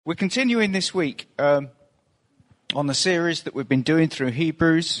We're continuing this week on the series that we've been doing through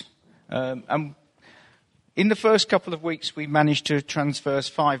Hebrews. And in the first couple of weeks, we managed to transverse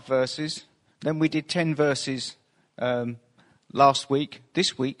 5 verses. Then we did 10 verses last week.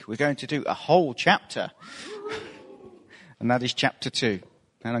 This week, we're going to do a whole chapter. And that is chapter 2.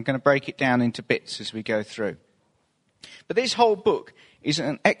 And I'm going to break it down into bits as we go through. But this whole book is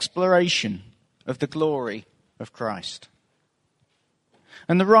an exploration of the glory of Christ.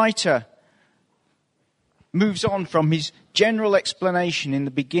 And the writer moves on from his general explanation in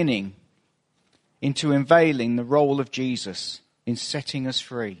the beginning into unveiling the role of Jesus in setting us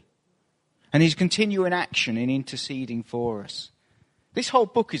free. And his continuing action in interceding for us. This whole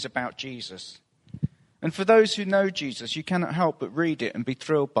book is about Jesus. And for those who know Jesus, you cannot help but read it and be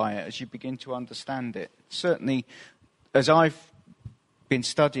thrilled by it as you begin to understand it. Certainly, as I've been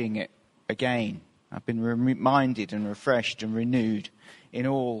studying it again, I've been reminded and refreshed and renewed in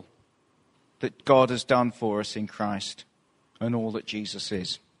all that God has done for us in Christ and all that Jesus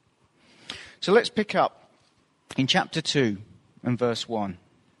is. So let's pick up in chapter 2 and verse 1.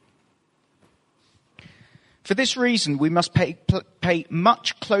 For this reason, we must pay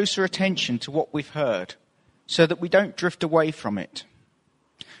much closer attention to what we've heard, so that we don't drift away from it.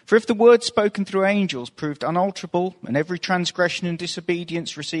 For if the word spoken through angels proved unalterable, and every transgression and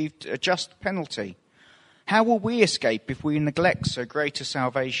disobedience received a just penalty, how will we escape if we neglect so great a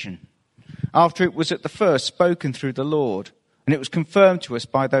salvation, after it was at the first spoken through the Lord, and it was confirmed to us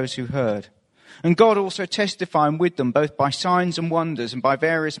by those who heard? And God also testifying with them both by signs and wonders and by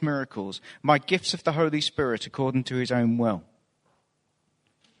various miracles, and by gifts of the Holy Spirit according to his own will.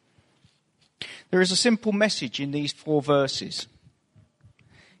 There is a simple message in these 4 verses.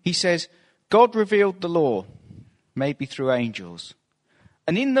 He says, God revealed the law, maybe through angels.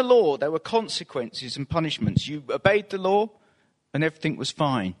 And in the law, there were consequences and punishments. You obeyed the law, and everything was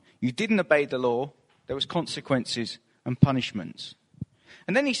fine. You didn't obey the law, there was consequences and punishments.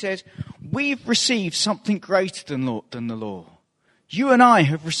 And then he says, we've received something greater than the law. You and I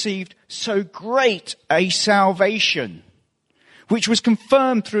have received so great a salvation, which was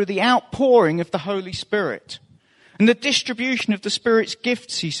confirmed through the outpouring of the Holy Spirit and the distribution of the Spirit's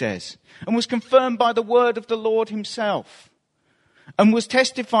gifts, he says, and was confirmed by the word of the Lord himself and was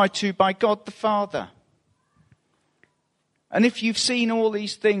testified to by God the Father. And if you've seen all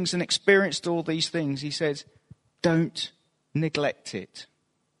these things and experienced all these things, he says, don't neglect it.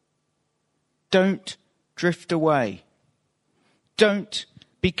 Don't drift away. Don't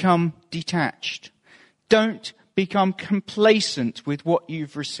become detached. Don't become complacent with what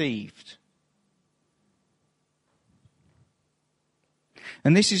you've received.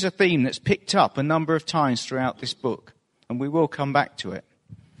 And this is a theme that's picked up a number of times throughout this book, and we will come back to it.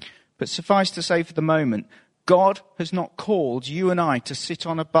 But suffice to say for the moment, God has not called you and I to sit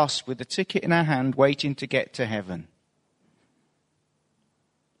on a bus with a ticket in our hand waiting to get to heaven.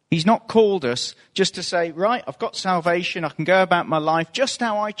 He's not called us just to say, right, I've got salvation, I can go about my life just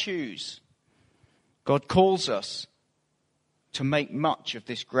how I choose. God calls us to make much of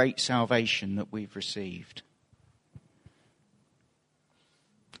this great salvation that we've received.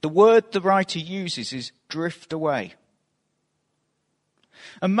 The word the writer uses is drift away.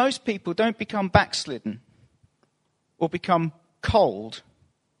 And most people don't become backslidden or become cold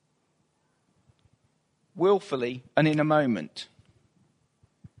willfully and in a moment.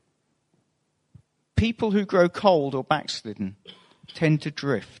 People who grow cold or backslidden tend to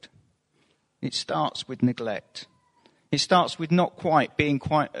drift. It starts with neglect. It starts with not quite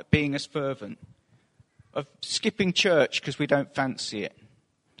being as fervent, of skipping church because we don't fancy it,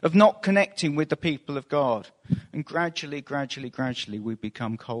 of not connecting with the people of God. And gradually, we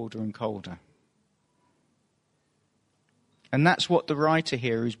become colder and colder. And that's what the writer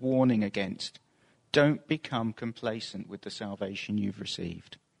here is warning against. Don't become complacent with the salvation you've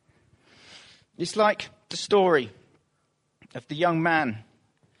received. It's like the story of the young man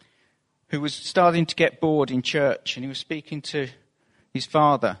who was starting to get bored in church, and he was speaking to his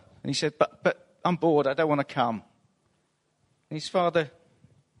father, and he said, but I'm bored, I don't want to come. And his father,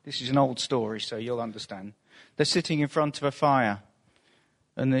 this is an old story, so you'll understand. They're sitting in front of a fire,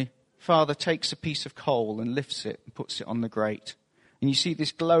 and the father takes a piece of coal and lifts it and puts it on the grate. And you see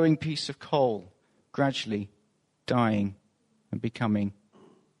this glowing piece of coal gradually dying and becoming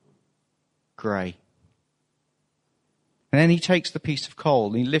grey. And then he takes the piece of coal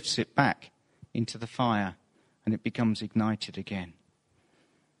and he lifts it back into the fire and it becomes ignited again.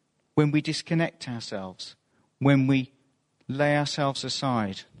 When we disconnect ourselves, when we lay ourselves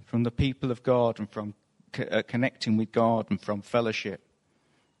aside from the people of God and from connecting with God and from fellowship,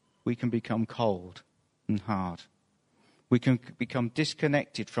 we can become cold and hard. we can become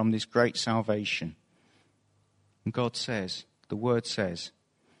disconnected from this great salvation. And God says, the word says,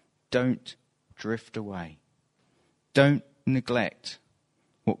 don't drift away. Don't neglect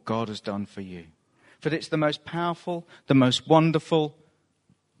what God has done for you. For it's the most powerful, the most wonderful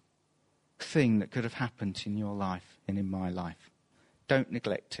thing that could have happened in your life and in my life. Don't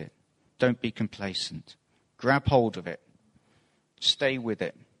neglect it. Don't be complacent. Grab hold of it. Stay with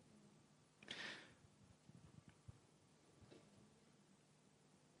it.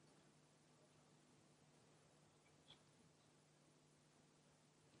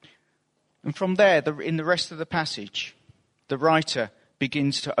 And from there, in the rest of the passage, the writer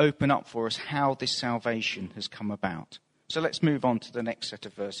begins to open up for us how this salvation has come about. So let's move on to the next set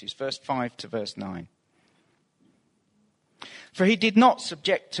of verses, verse 5 to verse 9. For he did not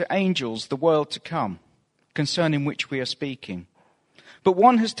subject to angels the world to come, concerning which we are speaking. But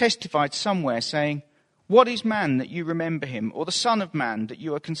one has testified somewhere, saying, what is man that you remember him, or the son of man that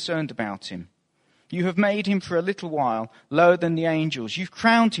you are concerned about him? You have made him for a little while lower than the angels. You've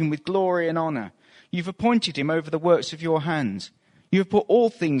crowned him with glory and honor. You've appointed him over the works of your hands. You have put all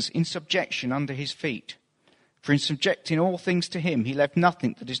things in subjection under his feet. For in subjecting all things to him, he left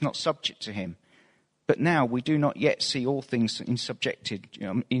nothing that is not subject to him. But now we do not yet see all things in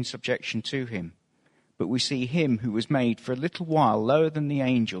subjection to him. But we see him who was made for a little while lower than the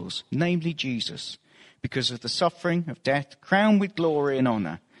angels, namely Jesus, because of the suffering of death, crowned with glory and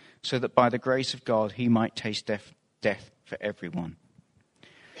honor, so that by the grace of God he might taste death for everyone.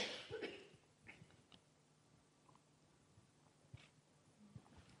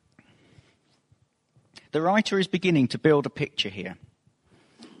 The writer is beginning to build a picture here.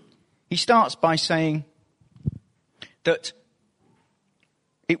 He starts by saying that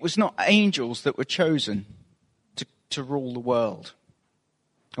it was not angels that were chosen to rule the world.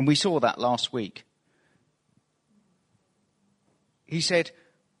 And we saw that last week. He said,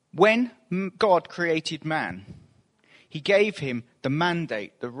 when God created man, he gave him the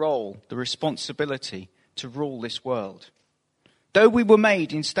mandate, the role, the responsibility to rule this world. Though we were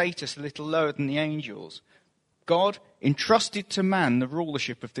made in status a little lower than the angels, God entrusted to man the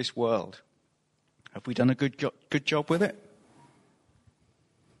rulership of this world. Have we done a good job with it?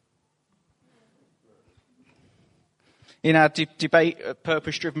 In our debate at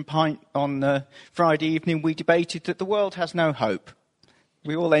Purpose Driven Pint on Friday evening, we debated that the world has no hope.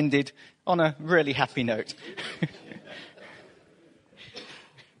 We all ended on a really happy note.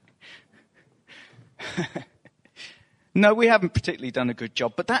 No, we haven't particularly done a good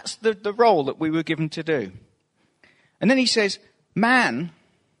job, but that's the role that we were given to do. And then he says, man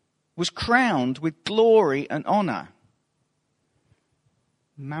was crowned with glory and honor.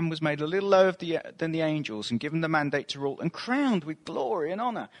 Man was made a little lower than the angels and given the mandate to rule and crowned with glory and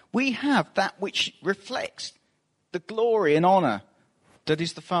honor. We have that which reflects the glory and honor that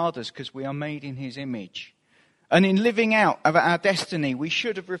is the Father's, because we are made in his image. And in living out of our destiny, we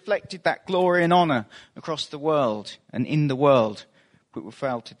should have reflected that glory and honor across the world and in the world, but we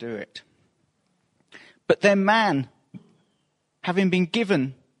failed to do it. But then man, having been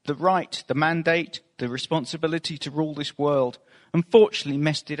given the right, the mandate, the responsibility to rule this world, unfortunately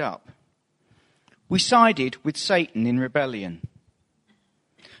messed it up. We sided with Satan in rebellion.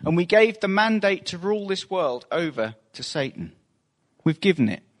 And we gave the mandate to rule this world over to Satan. We've given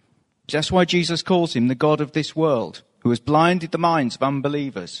it. That's why Jesus calls him the God of this world, who has blinded the minds of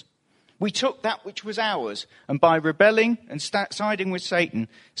unbelievers. We took that which was ours, and by rebelling and siding with Satan,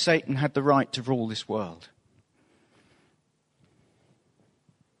 Satan had the right to rule this world.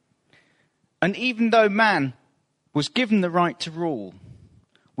 And even though man was given the right to rule,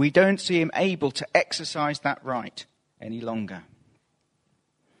 we don't see him able to exercise that right any longer.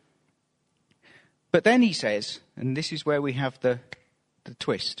 But then he says, and this is where we have the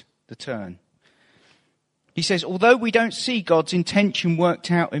twist, the turn. He says, although we don't see God's intention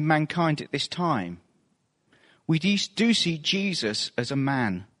worked out in mankind at this time, we do see Jesus as a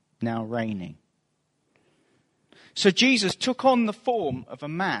man now reigning. So Jesus took on the form of a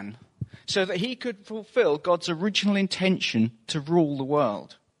man so that he could fulfill God's original intention to rule the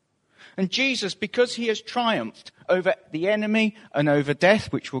world. And Jesus, because he has triumphed over the enemy and over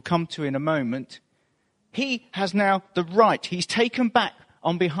death, which we'll come to in a moment, he has now the right. He's taken back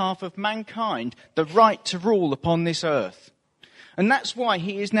on behalf of mankind the right to rule upon this earth. And that's why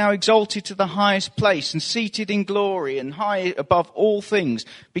he is now exalted to the highest place and seated in glory and high above all things,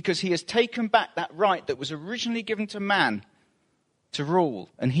 because he has taken back that right that was originally given to man to rule.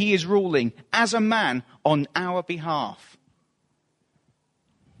 And he is ruling as a man on our behalf.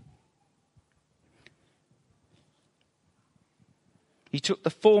 He took the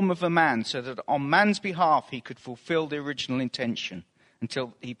form of a man so that on man's behalf he could fulfill the original intention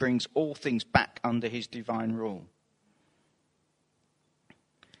until he brings all things back under his divine rule.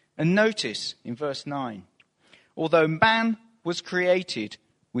 And notice in verse 9, although man was created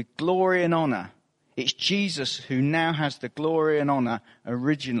with glory and honour, it's Jesus who now has the glory and honour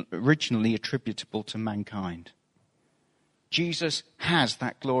originally attributable to mankind. Jesus has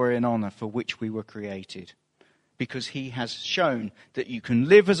that glory and honour for which we were created, because he has shown that you can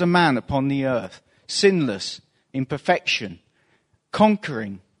live as a man upon the earth, sinless, in perfection,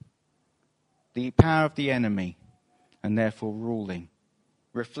 conquering the power of the enemy, and therefore ruling,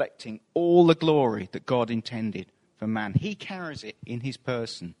 reflecting all the glory that God intended for man. He carries it in his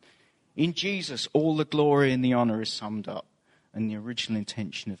person. In Jesus, all the glory and the honour is summed up, and the original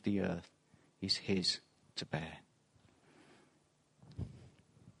intention of the earth is his to bear.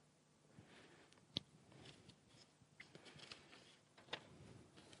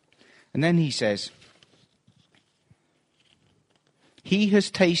 And then he says, he has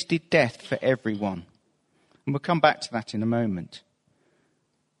tasted death for everyone. And we'll come back to that in a moment.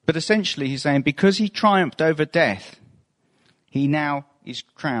 But essentially he's saying because he triumphed over death, he now is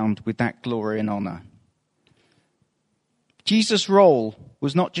crowned with that glory and honour. Jesus' role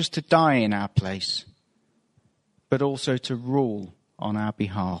was not just to die in our place, but also to rule on our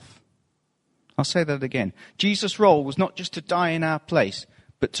behalf. I'll say that again. Jesus' role was not just to die in our place,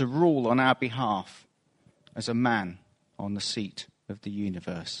 but to rule on our behalf as a man on the seat of the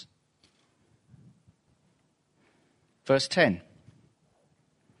universe. Verse 10.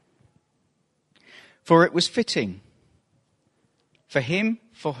 For it was fitting for him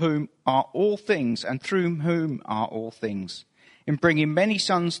for whom are all things and through whom are all things, in bringing many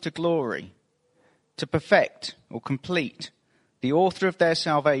sons to glory, to perfect or complete the author of their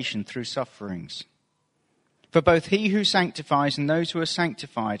salvation through sufferings. For both he who sanctifies and those who are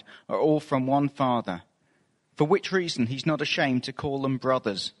sanctified are all from one Father, for which reason he's not ashamed to call them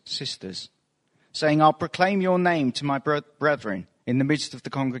brothers, sisters, saying, I'll proclaim your name to my brethren in the midst of the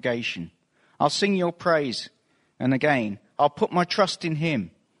congregation. I'll sing your praise. And again, I'll put my trust in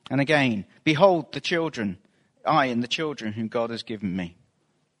him. And again, behold the children, I and the children whom God has given me.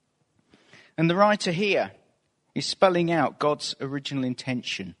 And the writer here is spelling out God's original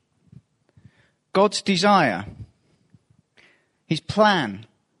intention. God's desire, his plan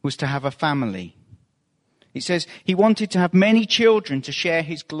was to have a family. It says he wanted to have many children to share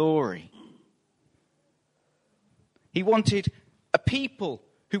his glory. He wanted a people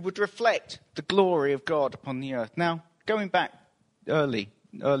who would reflect the glory of God upon the earth. Now, going back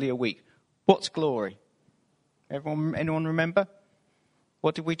earlier week, what's glory? Anyone remember?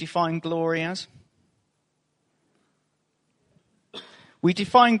 What did we define glory as? We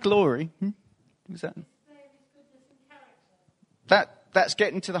define glory. Was that's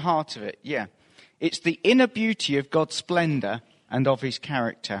getting to the heart of it, yeah. It's the inner beauty of God's splendour and of his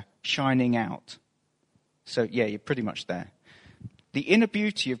character shining out. So, yeah, you're pretty much there. The inner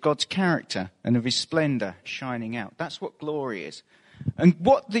beauty of God's character and of his splendour shining out. That's what glory is. And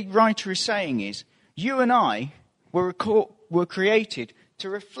what the writer is saying is, you and I were created to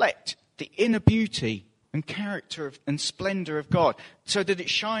reflect the inner beauty and character and splendour of God, so that it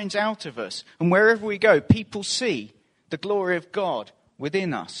shines out of us. And wherever we go, people see the glory of God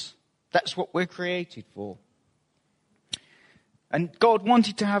within us. That's what we're created for. And God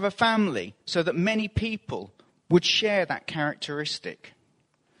wanted to have a family so that many people would share that characteristic.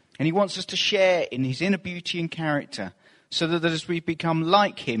 And he wants us to share in his inner beauty and character, so that as we become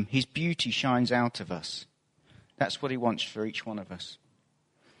like him, his beauty shines out of us. That's what he wants for each one of us.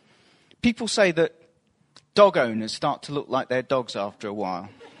 People say that dog owners start to look like their dogs after a while.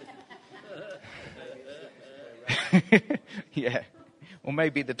 Yeah. Or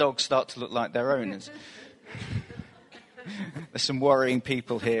maybe the dogs start to look like their owners. There's some worrying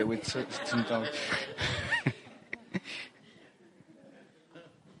people here with some dogs.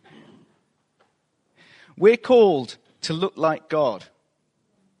 We're called to look like God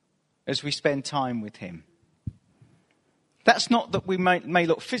as we spend time with him. That's not that we may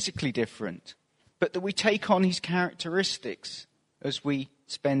look physically different, but that we take on his characteristics as we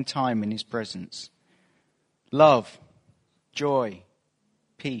spend time in his presence. Love, joy,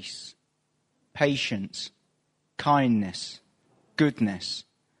 peace, patience, kindness, goodness,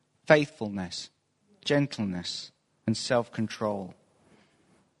 faithfulness, gentleness, and self-control.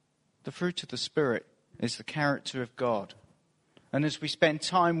 The fruit of the Spirit is the character of God. And as we spend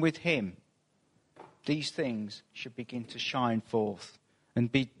time with him, these things should begin to shine forth.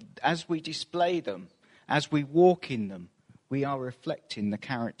 And as we display them, as we walk in them, we are reflecting the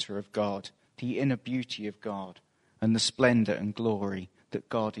character of God, the inner beauty of God, and the splendor and glory that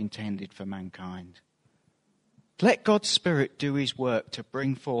God intended for mankind. Let God's Spirit do his work to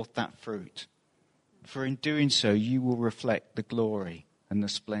bring forth that fruit, for in doing so you will reflect the glory and the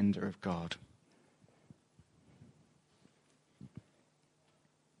splendor of God.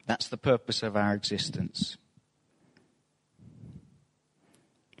 That's the purpose of our existence.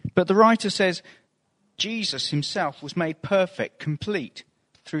 But the writer says Jesus himself was made perfect, complete,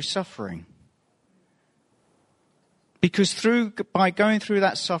 through suffering. Because by going through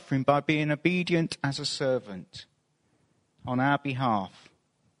that suffering, by being obedient as a servant on our behalf,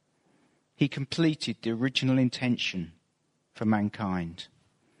 he completed the original intention for mankind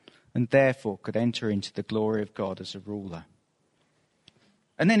and therefore could enter into the glory of God as a ruler.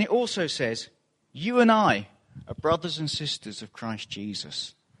 And then it also says, you and I are brothers and sisters of Christ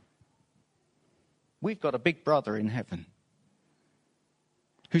Jesus. We've got a big brother in heaven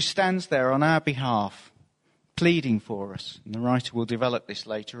who stands there on our behalf, pleading for us. And the writer will develop this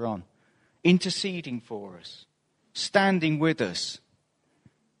later on. Interceding for us, standing with us.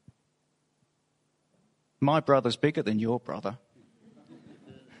 My brother's bigger than your brother.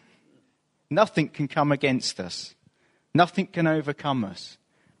 Nothing can come against us. Nothing can overcome us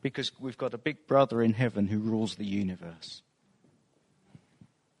because we've got a big brother in heaven who rules the universe.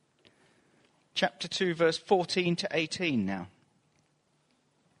 Chapter 2, verse 14 to 18 now.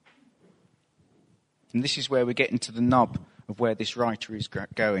 And this is where we're getting to the nub of where this writer is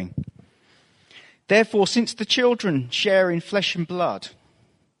going. Therefore, since the children share in flesh and blood,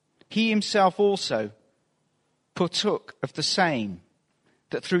 he himself also partook of the same,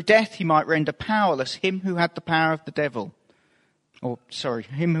 that through death he might render powerless him who had the power of the devil.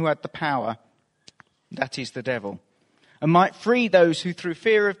 Him who had the power, that is the devil, and might free those who through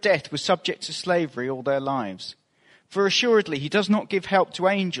fear of death were subject to slavery all their lives. For assuredly he does not give help to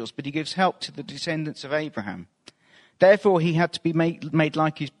angels, but he gives help to the descendants of Abraham. Therefore he had to be made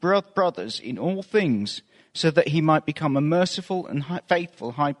like his brothers in all things, so that he might become a merciful and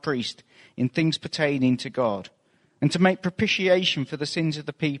faithful high priest in things pertaining to God, and to make propitiation for the sins of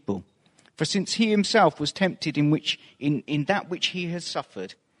the people. For since he himself was tempted in that which he has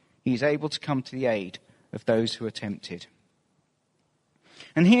suffered, he is able to come to the aid of those who are tempted.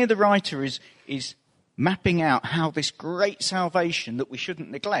 And here the writer is mapping out how this great salvation that we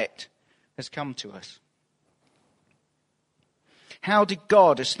shouldn't neglect has come to us. How did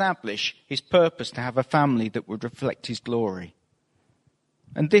God establish his purpose to have a family that would reflect his glory?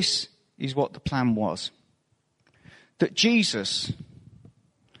 And this is what the plan was. That Jesus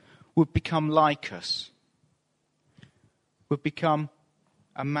would become like us, would become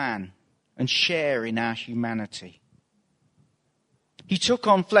a man and share in our humanity. He took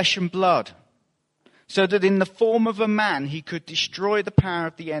on flesh and blood so that in the form of a man he could destroy the power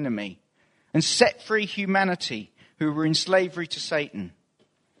of the enemy and set free humanity who were in slavery to Satan.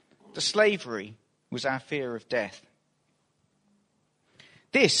 The slavery was our fear of death.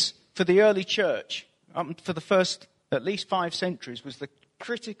 This, for the early church, for the first at least 5 centuries, was the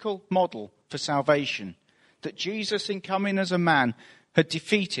critical model for salvation. That Jesus, in coming as a man, had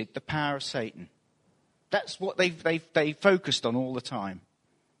defeated the power of Satan. That's what they focused on all the time.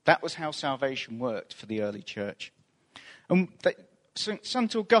 That was how salvation worked for the early church. And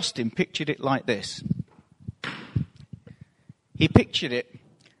St. Augustine pictured it like this. He pictured it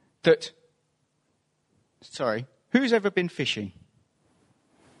that... who's ever been fishing?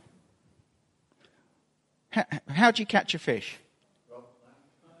 How do you catch a fish?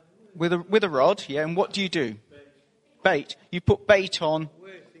 With a rod, yeah. And what do you do? Bait. You put bait on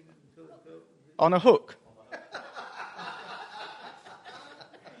a hook.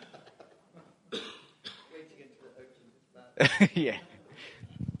 Yeah.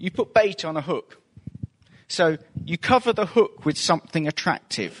 You put bait on a hook. So you cover the hook with something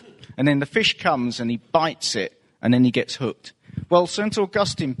attractive, and then the fish comes and he bites it, and then he gets hooked. Well, St.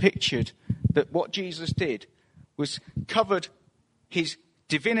 Augustine pictured that what Jesus did was covered his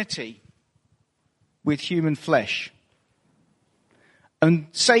divinity with human flesh. And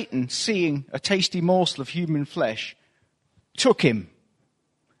Satan, seeing a tasty morsel of human flesh, took him.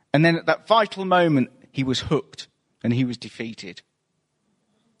 And then at that vital moment, he was hooked and he was defeated.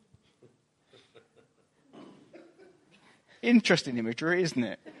 Interesting imagery, isn't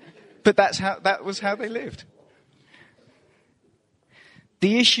it? But that was how they lived.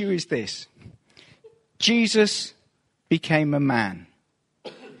 The issue is this. Jesus became a man.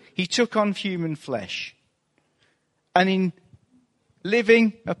 He took on human flesh. And in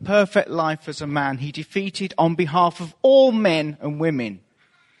living a perfect life as a man, he defeated on behalf of all men and women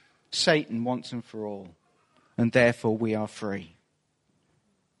Satan once and for all. And therefore we are free.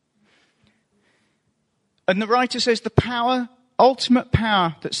 And the writer says ultimate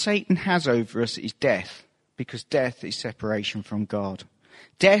power that Satan has over us is death, because death is separation from God.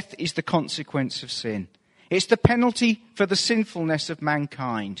 Death is the consequence of sin. It's the penalty for the sinfulness of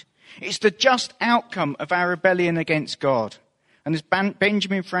mankind. It's the just outcome of our rebellion against God. And as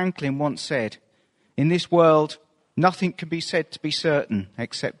Benjamin Franklin once said, in this world, nothing can be said to be certain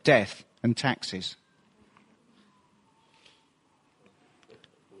except death and taxes.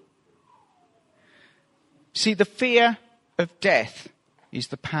 See, the fear of death is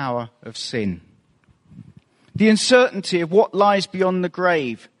the power of sin. The uncertainty of what lies beyond the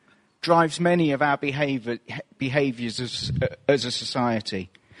grave drives many of our behaviours as a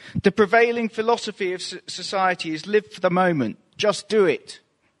society. The prevailing philosophy of society is live for the moment, just do it.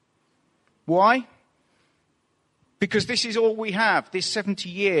 Why? Because this is all we have, this 70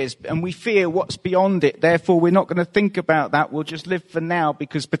 years, and we fear what's beyond it. Therefore, we're not going to think about that. We'll just live for now,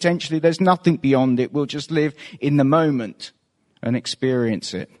 because potentially there's nothing beyond it. We'll just live in the moment and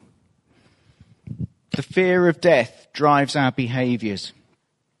experience it. The fear of death drives our behaviours.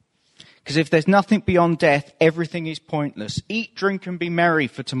 Because if there's nothing beyond death, everything is pointless. Eat, drink and be merry,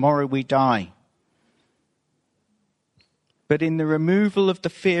 for tomorrow we die. But in the removal of the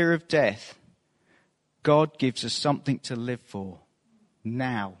fear of death, God gives us something to live for,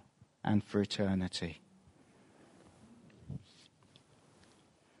 now and for eternity.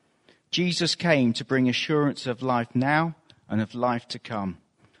 Jesus came to bring assurance of life now and of life to come.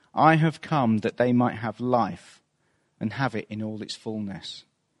 I have come that they might have life and have it in all its fullness.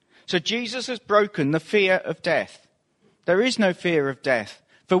 So Jesus has broken the fear of death. There is no fear of death,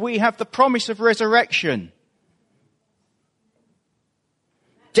 for we have the promise of resurrection.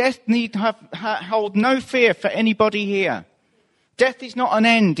 Death need hold no fear for anybody here. Death is not an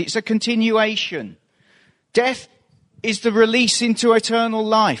end, it's a continuation. Death is the release into eternal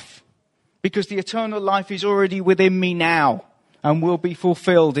life, because the eternal life is already within me now and will be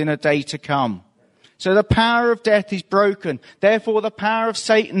fulfilled in a day to come. So the power of death is broken. Therefore, the power of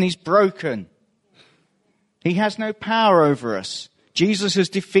Satan is broken. He has no power over us. Jesus has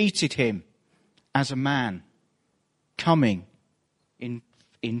defeated him as a man, coming in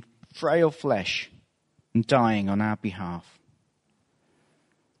frail flesh and dying on our behalf.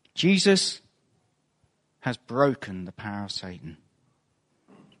 Jesus has broken the power of Satan.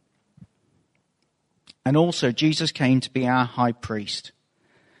 And also, Jesus came to be our high priest.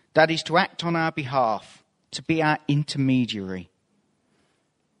 That is, to act on our behalf, to be our intermediary.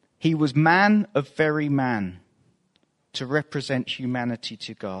 He was man of very man, to represent humanity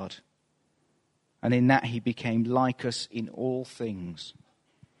to God. And in that he became like us in all things.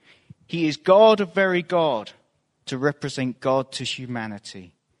 He is God of very God, to represent God to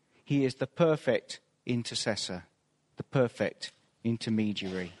humanity. He is the perfect intercessor, the perfect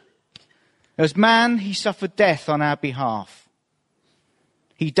intermediary. As man, he suffered death on our behalf.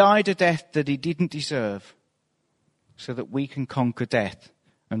 He died a death that he didn't deserve, so that we can conquer death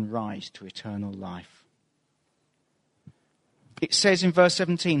and rise to eternal life. It says in verse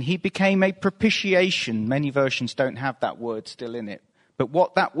 17, he became a propitiation. Many versions don't have that word still in it. But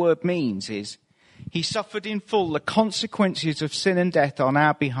what that word means is he suffered in full the consequences of sin and death on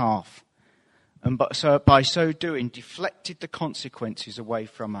our behalf. And by so doing, deflected the consequences away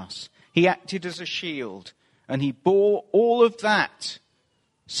from us. He acted as a shield, and he bore all of that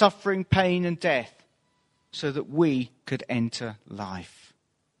suffering, pain and death, so that we could enter life.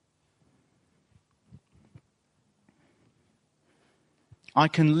 I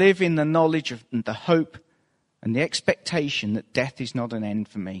can live in the knowledge of and the hope and the expectation that death is not an end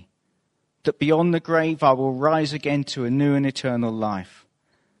for me, that beyond the grave I will rise again to a new and eternal life,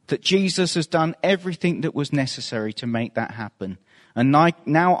 that Jesus has done everything that was necessary to make that happen. And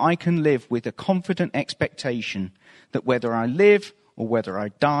now I can live with a confident expectation that whether I live or whether I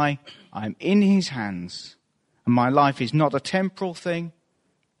die, I am in his hands. And my life is not a temporal thing,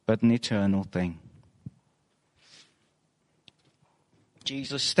 but an eternal thing.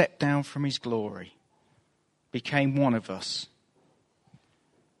 Jesus stepped down from his glory, became one of us,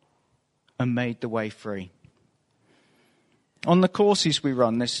 and made the way free. On the courses we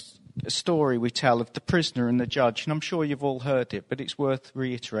run, there's a story we tell of the prisoner and the judge, and I'm sure you've all heard it, but it's worth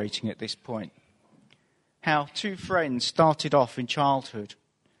reiterating at this point. How two friends started off in childhood,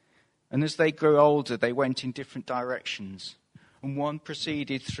 and as they grew older, they went in different directions. And one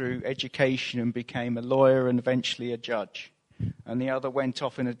proceeded through education and became a lawyer and eventually a judge. And the other went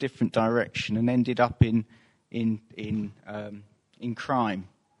off in a different direction and ended up in crime.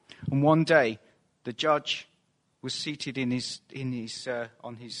 And one day, the judge was seated on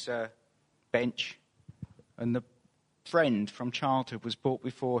his bench, and the friend from childhood was brought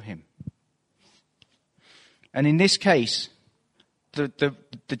before him. And in this case, the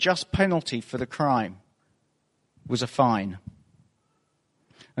just penalty for the crime was a fine.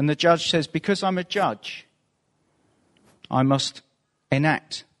 And the judge says, because I'm a judge, I must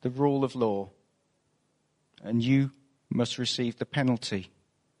enact the rule of law, and you must receive the penalty.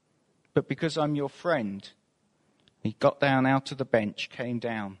 But because I'm your friend, he got down out of the bench, came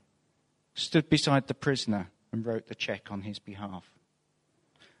down, stood beside the prisoner, and wrote the cheque on his behalf.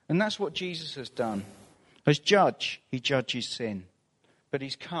 And that's what Jesus has done. As judge, he judges sin. But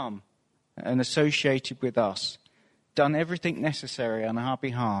he's come and associated with us, done everything necessary on our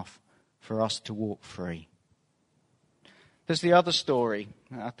behalf for us to walk free. There's the other story,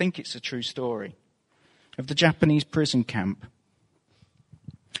 I think it's a true story, of the Japanese prison camp.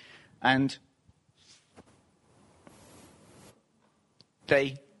 And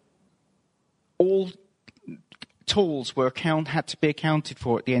all tools had to be accounted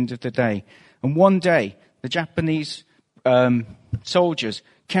for at the end of the day. And one day, the Japanese soldiers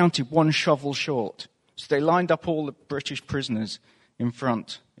counted one shovel short. So they lined up all the British prisoners in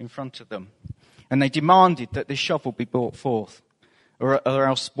front of them. And they demanded that this shovel be brought forth, or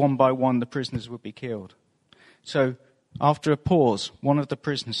else one by one the prisoners would be killed. So after a pause, one of the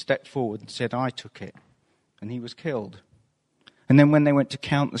prisoners stepped forward and said, I took it. And he was killed. And then when they went to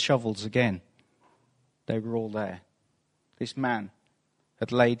count the shovels again, they were all there. This man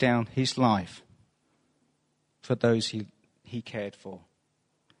had laid down his life for those he cared for.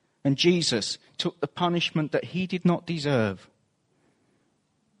 And Jesus took the punishment that he did not deserve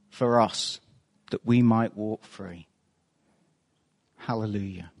for us, that we might walk free.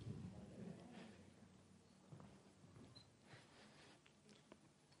 Hallelujah.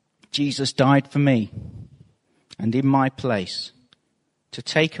 Jesus died for me and in my place to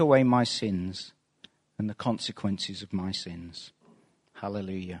take away my sins and the consequences of my sins.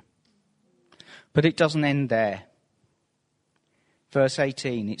 Hallelujah. But it doesn't end there. Verse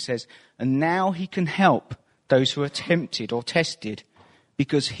 18, it says, and now he can help those who are tempted or tested,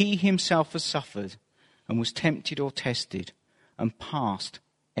 because he himself has suffered and was tempted or tested and passed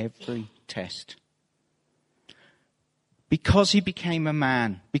every test. Because he became a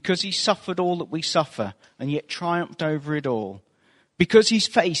man, because he suffered all that we suffer and yet triumphed over it all, because he's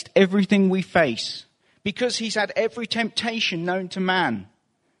faced everything we face, because he's had every temptation known to man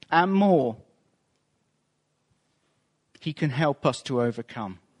and more, he can help us to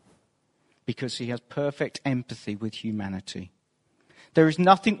overcome, because he has perfect empathy with humanity. There is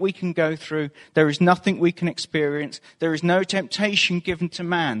nothing we can go through. There is nothing we can experience. There is no temptation given to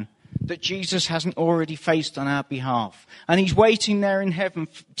man that Jesus hasn't already faced on our behalf. And he's waiting there in heaven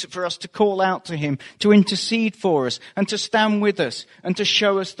for us to call out to him, to intercede for us, and to stand with us, and to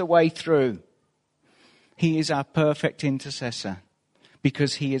show us the way through. He is our perfect intercessor,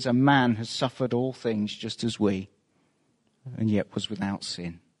 because he is a man, has suffered all things just as we, and yet was without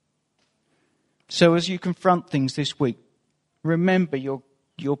sin. So as you confront things this week, remember your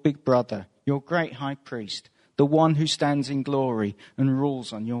big brother, your great high priest, the one who stands in glory and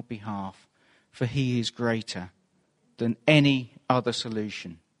rules on your behalf, for he is greater than any other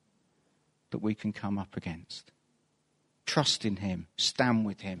solution that we can come up against. Trust in him, stand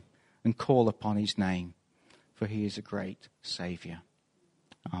with him, and call upon his name, for he is a great Saviour.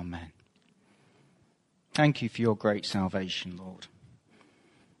 Amen. Thank you for your great salvation, Lord.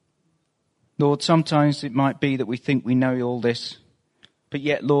 Lord, sometimes it might be that we think we know all this, but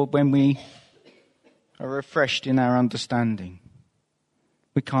yet, Lord, when we are refreshed in our understanding,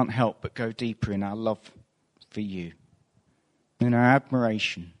 we can't help but go deeper in our love for you, in our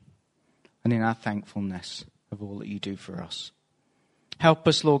admiration, and in our thankfulness of all that you do for us. Help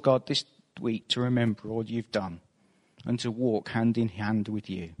us, Lord God, this week to remember all you've done and to walk hand in hand with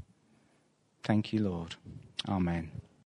you. Thank you, Lord. Amen.